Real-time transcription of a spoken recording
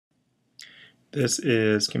This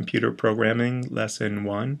is Computer Programming Lesson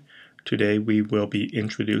 1. Today we will be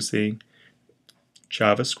introducing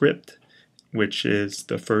JavaScript, which is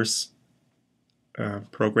the first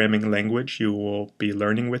programming language you will be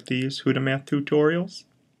learning with these Hudamath tutorials.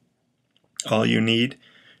 All you need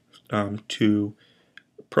to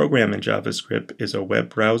program in JavaScript is a web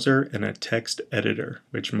browser and a text editor,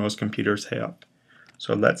 which most computers have.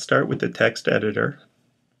 So let's start with the text editor.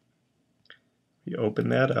 We open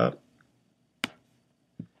that up.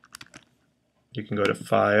 You can go to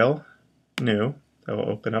File, New. That will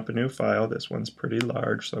open up a new file. This one's pretty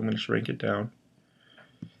large, so I'm going to shrink it down.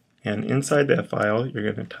 And inside that file,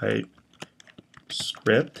 you're going to type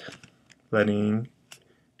script, letting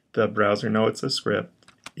the browser know it's a script,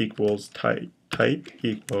 equals type. Type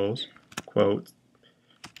equals, quote,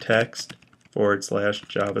 text /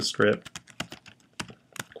 JavaScript,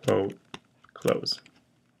 quote, close.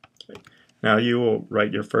 Okay. Now you will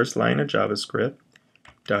write your first line of JavaScript,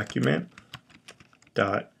 document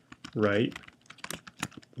dot write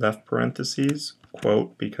left parentheses,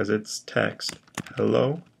 quote, because it's text,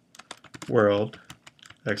 hello world,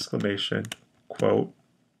 exclamation, quote,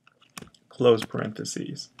 close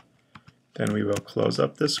parentheses. Then we will close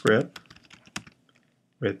up the script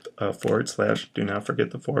with a /, do not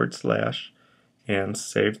forget the /, and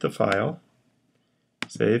save the file.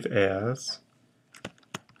 Save as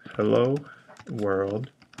hello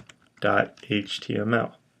world.html.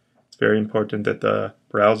 It's very important that the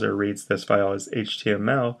browser reads this file as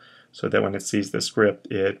HTML so that when it sees the script,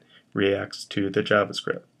 it reacts to the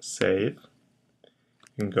JavaScript. Save.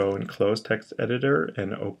 You can go and close text editor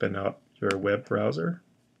and open up your web browser.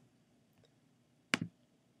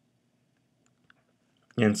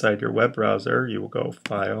 Inside your web browser, you will go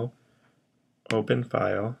File, Open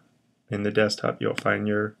File. In the desktop, you'll find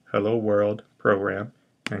your Hello World program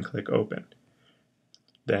and click Open.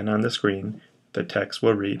 Then on the screen, the text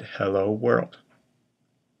will read Hello World.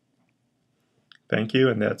 Thank you,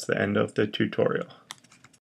 and that's the end of the tutorial.